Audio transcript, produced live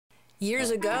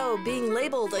Years ago, being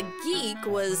labeled a geek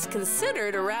was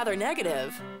considered a rather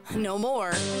negative. No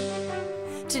more.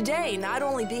 Today, not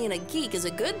only being a geek is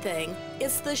a good thing,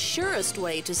 it's the surest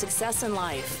way to success in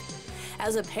life.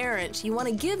 As a parent, you want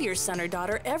to give your son or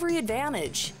daughter every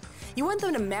advantage. You want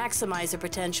them to maximize their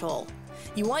potential.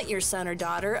 You want your son or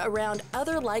daughter around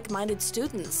other like-minded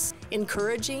students,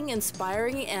 encouraging,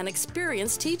 inspiring, and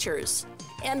experienced teachers.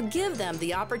 And give them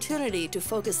the opportunity to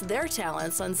focus their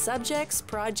talents on subjects,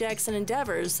 projects, and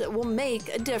endeavors that will make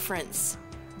a difference.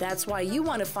 That's why you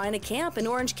want to find a camp in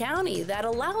Orange County that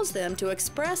allows them to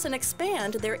express and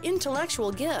expand their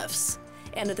intellectual gifts,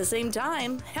 and at the same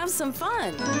time, have some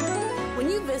fun. When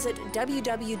you visit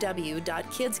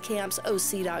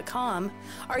www.kidscampsoc.com,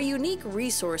 our unique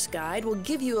resource guide will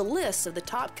give you a list of the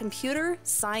top computer,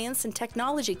 science, and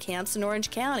technology camps in Orange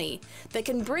County that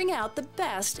can bring out the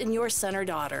best in your son or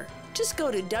daughter. Just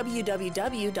go to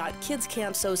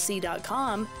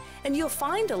www.kidscampsoc.com and you'll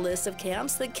find a list of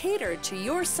camps that cater to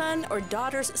your son or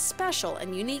daughter's special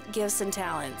and unique gifts and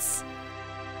talents.